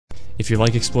If you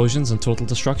like explosions and total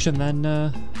destruction,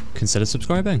 then consider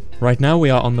subscribing. Right now,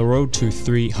 we are on the road to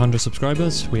 300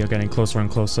 subscribers. We are getting closer and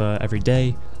closer every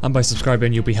day. And by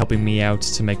subscribing, you'll be helping me out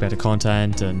to make better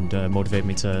content and motivate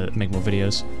me to make more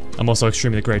videos. I'm also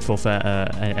extremely grateful for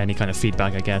any kind of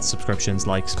feedback I get, subscriptions,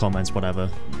 likes, comments, whatever.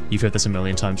 You've heard this a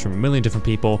million times from a million different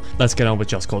people. Let's get on with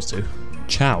Just Cause 2.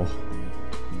 Ciao.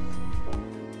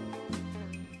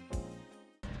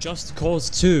 Just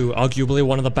Cause 2, arguably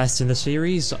one of the best in the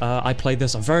series. I played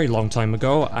this a very long time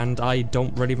ago, and I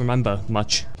don't really remember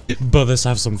much. But let's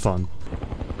have some fun.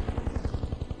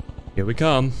 Here we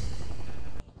come.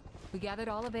 We gathered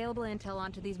all available intel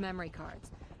onto these memory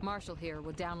cards. Marshall here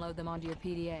will download them onto your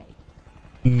PDA.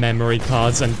 Memory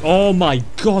cards and... oh my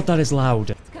god, that is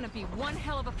loud. It's gonna be one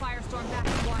hell of a firestorm back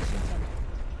in Washington.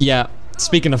 Yeah,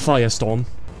 speaking of firestorm.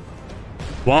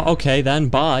 What? Okay then,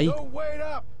 bye. No, wait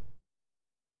up.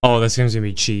 Oh, this game's gonna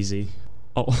be cheesy.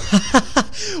 Oh,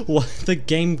 what? The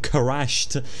game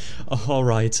crashed. Oh,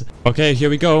 alright. Okay,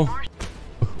 here we go.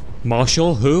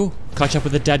 Marshall, who? Catch up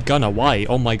with the dead gunner. Why?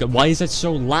 Oh my god, why is it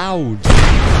so loud?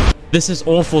 This is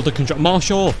awful to control.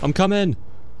 Marshall, I'm coming.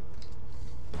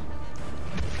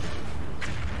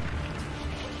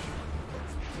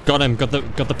 Got him, got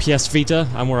the PS Vita,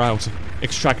 and we're out.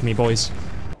 Extract me, boys.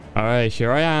 Alright,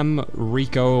 here I am.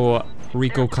 Rico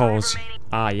calls.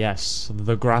 Ah, yes,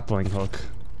 the grappling hook.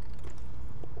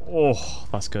 Oh,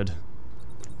 that's good.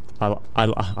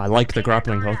 I like the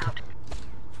grappling hook.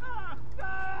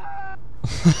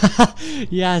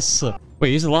 Yes.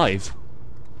 Wait, he's alive.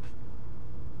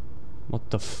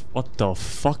 What the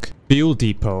fuck? Fuel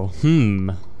depot.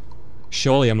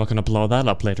 Surely I'm not gonna blow that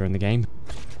up later in the game.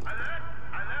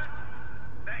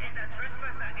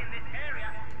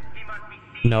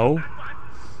 No.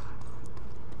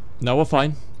 No, we're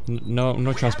fine.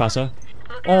 No trespasser.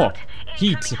 Oh,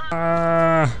 heat.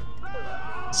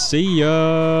 See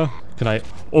ya. Can I?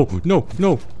 Oh, no,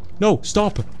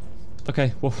 stop.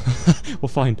 Okay, well, we're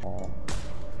fine.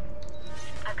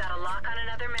 I've got a lock on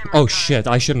another memory Oh shit,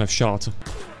 I shouldn't have shot.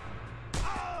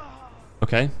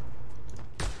 Okay.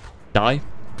 Die.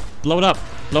 Blow it up.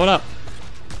 Blow it up.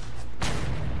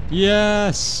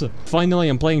 Yes! Finally,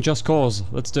 I'm playing Just Cause.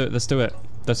 Let's do it. Let's do it.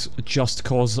 Let's just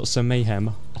cause some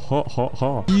mayhem. Ha ha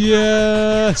ha.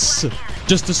 Yes!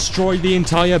 Just destroy the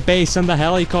entire base and the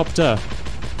helicopter.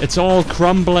 It's all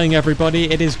crumbling,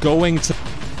 everybody. It is going to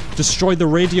destroy the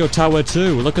radio tower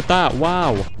too. Look at that.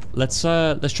 Wow. Let's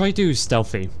try to do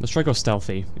stealthy. Let's try to go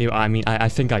stealthy. I mean, I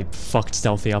think I fucked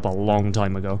stealthy up a long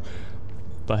time ago.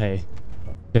 But hey.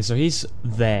 Okay, so he's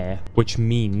there, which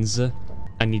means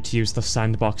I need to use the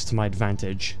sandbox to my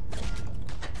advantage.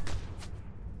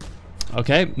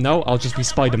 Okay, no, I'll just be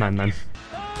Spider-Man then.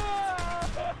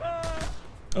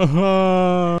 Grapple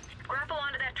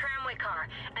onto that tramway car,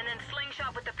 and then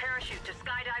slingshot with the parachute to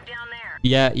skydive down there.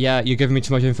 Yeah, you're giving me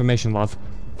too much information, love.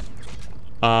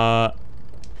 No.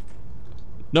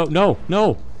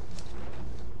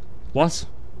 What?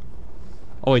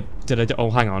 Oh, wait, oh,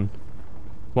 hang on.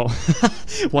 Well,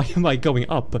 why am I going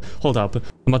up? Hold up.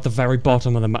 I'm at the very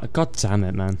bottom of the map. God damn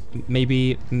it, man.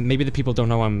 Maybe the people don't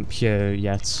know I'm here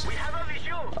yet.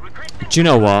 Do you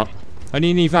know what? I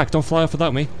need an evac. Don't fly off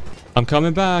without me. I'm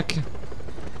coming back.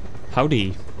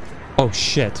 Howdy. Oh,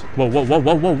 shit. Whoa.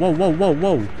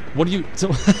 What are you...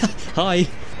 Hi.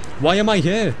 Why am I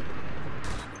here?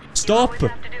 Stop.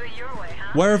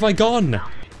 Where have I gone?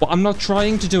 Well, I'm not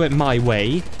trying to do it my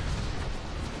way.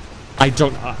 I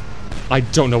don't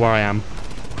know where I am.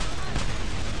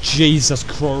 Jesus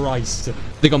Christ.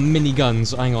 They got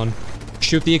miniguns. Hang on.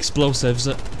 Shoot the explosives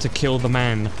to kill the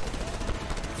man.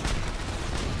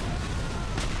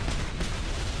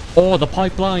 Oh, the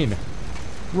pipeline.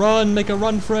 Run, make a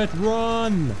run for it.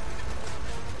 Run.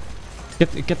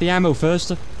 Get the ammo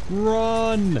first.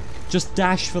 Run. Just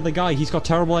dash for the guy. He's got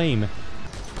terrible aim.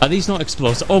 Are these not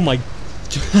explosive? Oh my.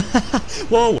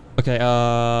 Whoa. Okay,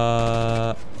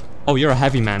 oh, you're a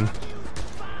heavy man.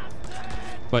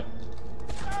 But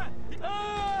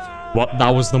what? That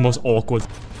was the most awkward.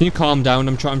 Can you calm down?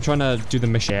 I'm trying to do the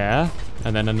mission. Yeah.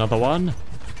 And then another one.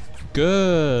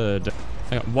 Good.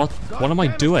 Hang on, what am I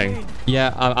doing?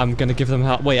 Yeah, I'm gonna give them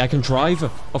help. Wait, I can drive?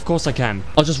 Of course I can.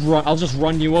 I'll just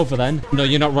run you over then. No,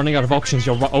 you're not running out of options.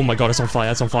 You're oh my god, it's on fire.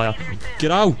 It's on fire.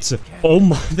 Get out. Oh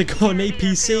my, they got an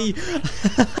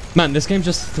APC. Man, this game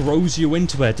just throws you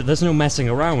into it. There's no messing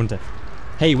around.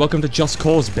 Hey, welcome to Just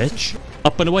Cause, bitch.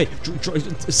 Up and away.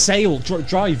 Sail.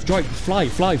 Drive. Fly.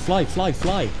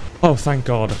 Oh, thank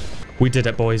God. We did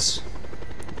it, boys.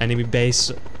 Enemy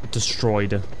base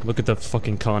destroyed. Look at the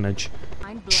fucking carnage.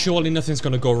 Surely nothing's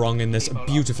gonna go wrong in this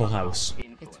beautiful house.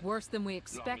 It's worse than we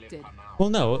expected. Well,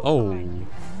 no. Oh.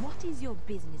 What is your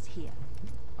business here?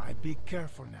 I'd be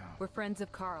careful now. We're friends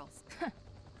of Carl's.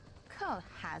 Carl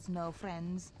has no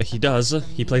friends. He does.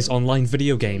 He plays online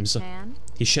video games. Man,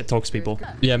 He shit talks people.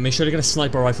 Yeah, make sure to get a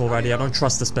sniper rifle ready. I don't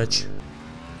trust this bitch.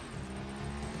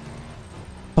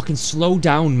 Fucking slow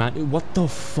down, man. What the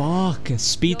fuck?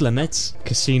 Speed limits?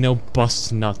 Casino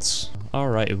bust nuts.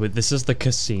 Alright, this is the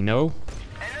casino.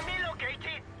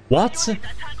 What?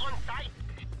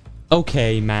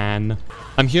 Okay, man.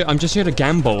 I'm just here to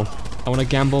gamble. I want to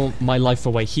gamble my life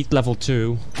away. Heat level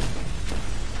 2.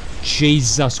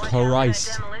 Jesus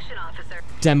Christ.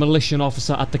 Demolition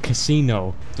officer at the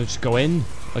casino. Do I just go in?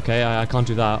 Okay, I can't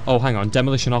do that. Oh, hang on.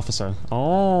 Demolition officer.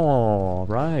 Oh,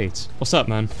 right. What's up,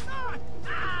 man?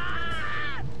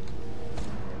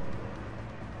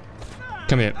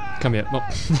 Come here. Come here. No.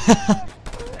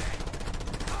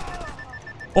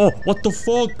 Oh, what the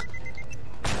fuck?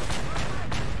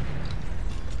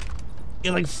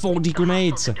 You're like 40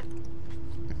 grenades.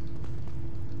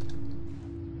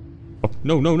 Oh,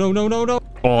 no, no, no, no, no, no.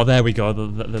 Oh, there we go.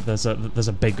 There's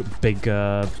a big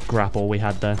grapple we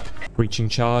had there. Breaching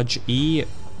charge. E.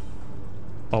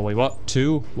 Oh, wait, what?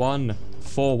 2, 1,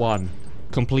 4, 1.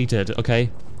 Completed. Okay.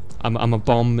 I'm a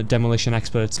bomb demolition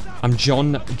expert. I'm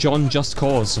John Just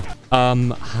Cause.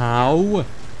 How?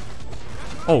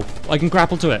 Oh, I can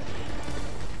grapple to it.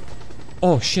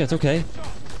 Oh, shit, okay.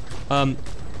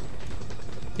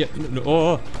 Yeah, no,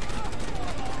 oh.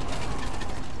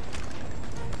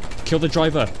 Kill the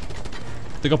driver.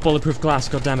 They got bulletproof glass,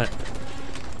 god damn it.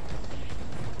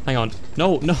 Hang on.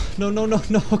 No, no, no, no, no,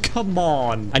 no, come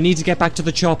on. I need to get back to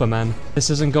the chopper, man. This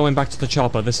isn't going back to the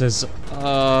chopper. This is,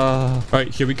 Right,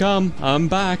 here we come. I'm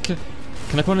back.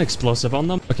 Can I put an explosive on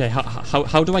them? Okay,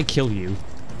 how do I kill you?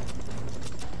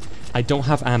 I don't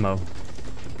have ammo.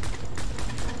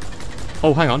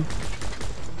 Oh, hang on.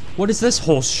 What is this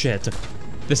horse shit?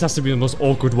 This has to be the most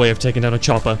awkward way of taking down a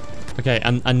chopper. Okay,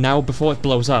 and now before it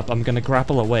blows up, I'm gonna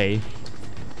grapple away.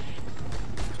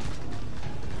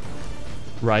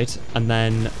 Right, and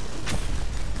then...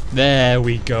 There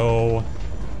we go.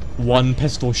 One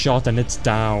pistol shot and it's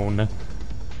down.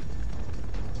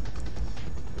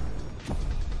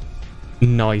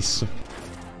 Nice.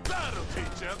 That'll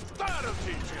teach you. That'll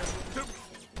teach you.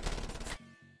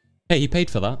 Hey, he paid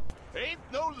for that. Ain't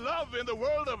no love in the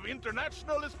world of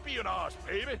international espionage,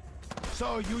 baby.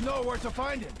 So you know where to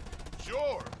find him?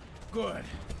 Sure. Good.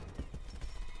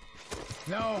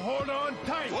 Now hold on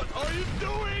tight. What are you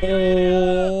doing?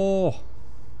 Oh!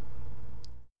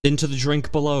 Into the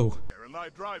drink below. And I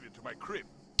drive you to my crib.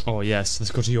 Oh yes,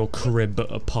 let's go to your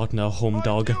crib, partner, home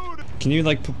dog. Can you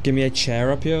like give me a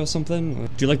chair up here or something?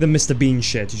 Do you like the Mr. Bean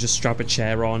shit? You just strap a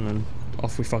chair on and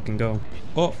off we fucking go.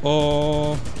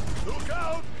 Uh-oh. Look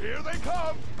out! Here they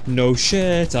come! No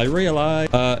shit, I realize.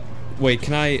 Wait,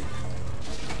 can I...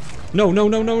 No, no,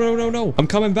 no, no, no, no, no! I'm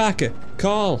coming back!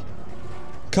 Carl!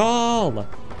 Carl!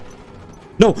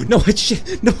 No, no, it's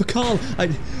shit! No, Carl!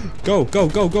 Go, go,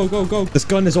 go, go, go, go! This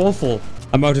gun is awful!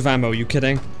 I'm out of ammo, you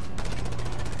kidding?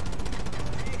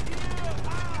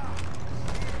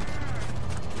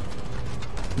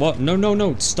 What? No, no,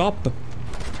 no, stop!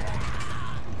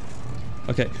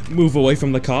 Okay, move away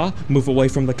from the car, move away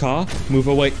from the car, move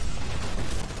away...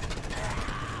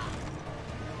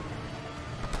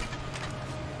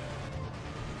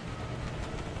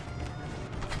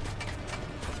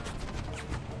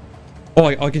 Oh,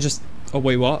 I can just... Oh,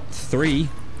 wait, what? 3?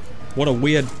 What a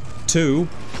weird... 2?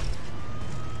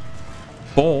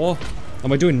 4?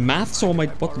 Am I doing maths or am I...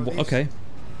 What? Okay.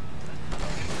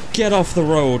 Get off the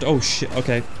road. Oh, shit.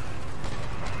 Okay.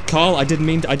 Carl, I didn't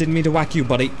mean to whack you,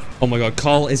 buddy. Oh my god,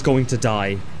 Carl is going to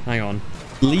die. Hang on.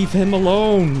 Leave him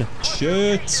alone.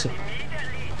 Shit.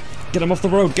 Get him off the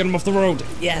road. Get him off the road.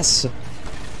 Yes.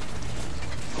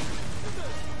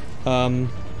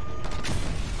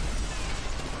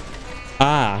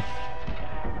 Ah.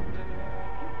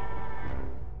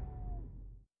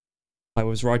 I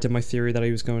was right in my theory that he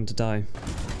was going to die.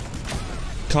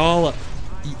 Carl,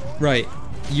 right.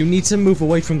 You need to move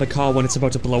away from the car when it's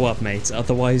about to blow up, mate.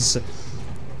 Otherwise,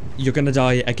 you're gonna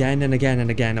die again and again and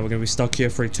again, and we're gonna be stuck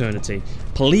here for eternity.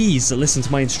 Please listen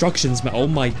to my instructions, man. Oh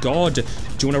my god. Do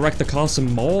you want to wreck the car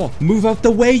some more? Move out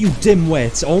the way, you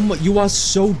dimwit. Oh my, you are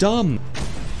so dumb.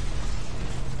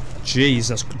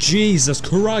 Jesus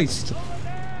Christ.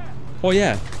 Oh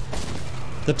yeah.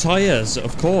 The tires,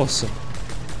 of course.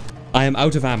 I am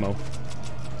out of ammo.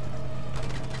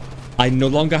 I no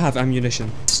longer have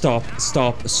ammunition. Stop,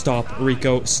 stop, stop,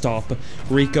 Rico, stop.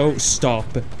 Rico, stop.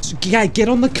 Yeah, get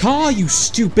on the car, you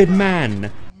stupid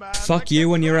man! Fuck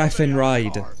you and your effing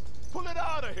ride. Pull it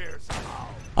out of here somehow.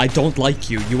 I don't like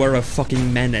you. You are a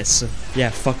fucking menace. Yeah,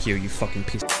 fuck you, you fucking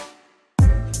piece.